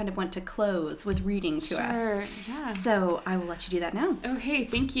something you kind of want to close with reading to us. Yeah. So I will let you do that now. Okay,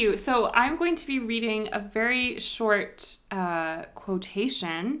 thank you. So I'm going to be reading a very short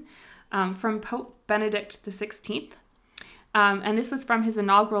quotation from Pope Benedict XVI. And this was from his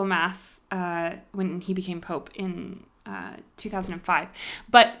inaugural Mass when he became Pope in 2005.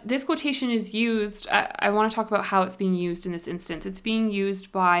 But this quotation is used, I want to talk about how it's being used in this instance. It's being used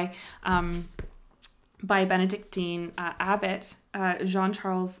by Benedictine abbot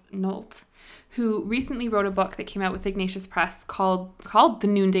Jean-Charles Nolte, who recently wrote a book that came out with Ignatius Press called The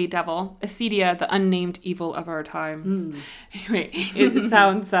Noonday Devil, Acedia, the Unnamed Evil of Our Times. Anyway, it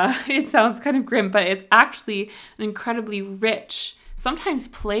sounds kind of grim, but it's actually an incredibly rich, sometimes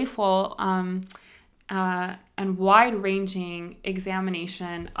playful, and wide-ranging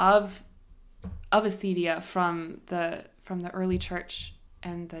examination of acedia from the early church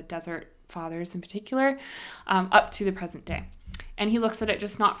and the desert fathers in particular, up to the present day. And he looks at it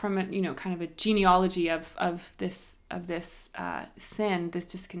just not from a kind of a genealogy of this sin, this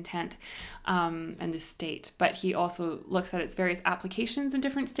discontent, and this state, but he also looks at its various applications in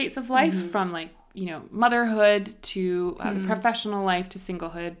different states of life, from like motherhood to the professional life to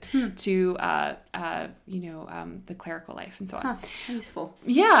singlehood to the clerical life and so on. Useful.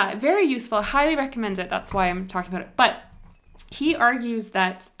 Yeah, very useful. I highly recommend it. That's why I'm talking about it. But he argues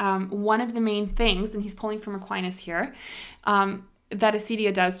that one of the main things, and he's pulling from Aquinas here, that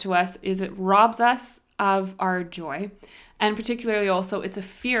acedia does to us is it robs us of our joy. And particularly also, it's a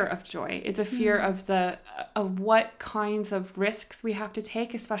fear of joy. It's a fear of what kinds of risks we have to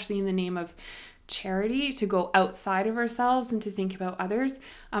take, especially in the name of charity, to go outside of ourselves and to think about others.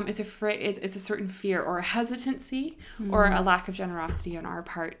 It's a certain fear or a hesitancy or a lack of generosity on our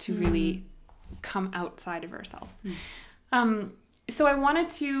part to really come outside of ourselves. So I wanted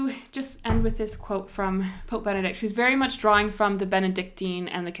to just end with this quote from Pope Benedict, who's very much drawing from the Benedictine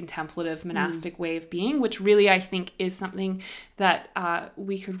and the contemplative monastic way of being, which really I think is something that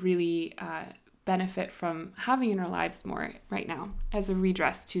we could really benefit from having in our lives more right now as a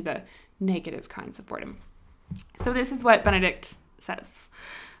redress to the negative kinds of boredom. So this is what Benedict says,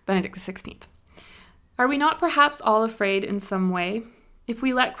 Benedict XVI. Are we not perhaps all afraid in some way If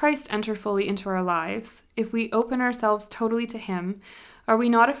we let Christ enter fully into our lives, if we open ourselves totally to him, are we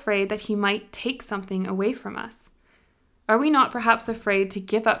not afraid that he might take something away from us? Are we not perhaps afraid to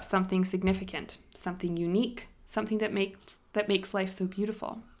give up something significant, something unique, something that makes life so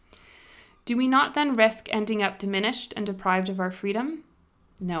beautiful? Do we not then risk ending up diminished and deprived of our freedom?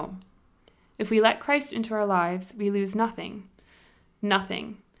 No. If we let Christ into our lives, we lose nothing.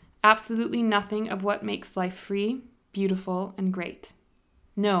 Nothing. Absolutely nothing of what makes life free, beautiful, and great.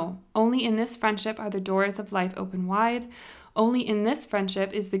 No, only in this friendship are the doors of life open wide. Only in this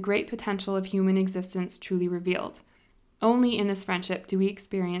friendship is the great potential of human existence truly revealed. Only in this friendship do we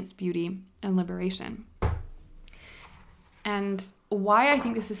experience beauty and liberation. And why I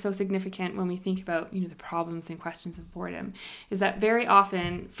think this is so significant when we think about, the problems and questions of boredom is that very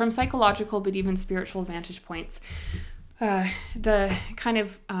often, from psychological but even spiritual vantage points, the kind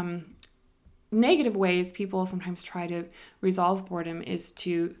of negative ways people sometimes try to resolve boredom is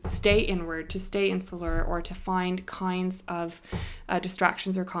to stay inward, to stay insular, or to find kinds of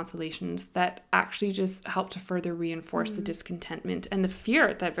distractions or consolations that actually just help to further reinforce the discontentment and the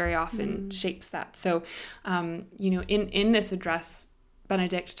fear that very often shapes that. So, in this address,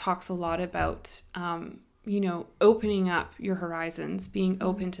 Benedict talks a lot about opening up your horizons, being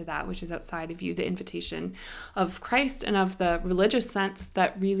open to that which is outside of you, the invitation of Christ and of the religious sense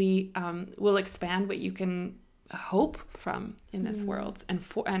that really will expand what you can hope from in this world and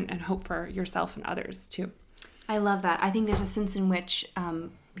hope for yourself and others too. I love that. I think there's a sense in which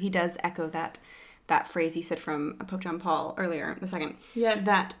he does echo that phrase you said from Pope John Paul earlier, the second, yes,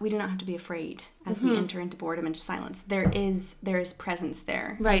 that we do not have to be afraid as we enter into boredom, into silence. There is presence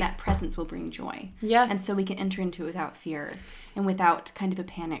there, right? And that presence will bring joy. Yes, and so we can enter into it without fear and without kind of a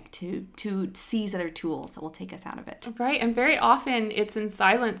panic to seize other tools that will take us out of it. Right, and very often it's in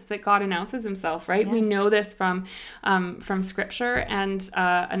silence that God announces himself, right? Yes. We know this from Scripture, and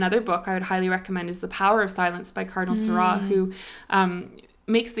another book I would highly recommend is The Power of Silence by Cardinal Seurat, who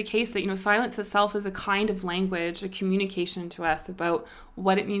makes the case that, silence itself is a kind of language, a communication to us about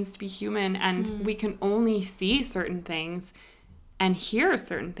what it means to be human, and we can only see certain things and hear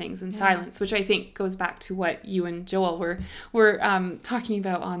certain things in silence, which I think goes back to what you and Joel were talking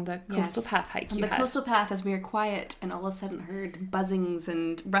about on the coastal path hike you had. Coastal path, as we were quiet and all of a sudden heard buzzings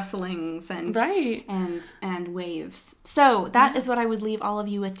and rustlings and and waves. So that is what I would leave all of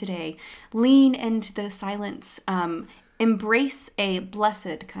you with today. Lean into the silence. Embrace a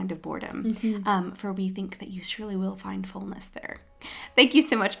blessed kind of boredom, for we think that you surely will find fullness there. Thank you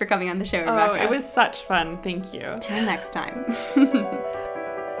so much for coming on the show, Rebekah. Oh, it was such fun. Thank you. Till next time.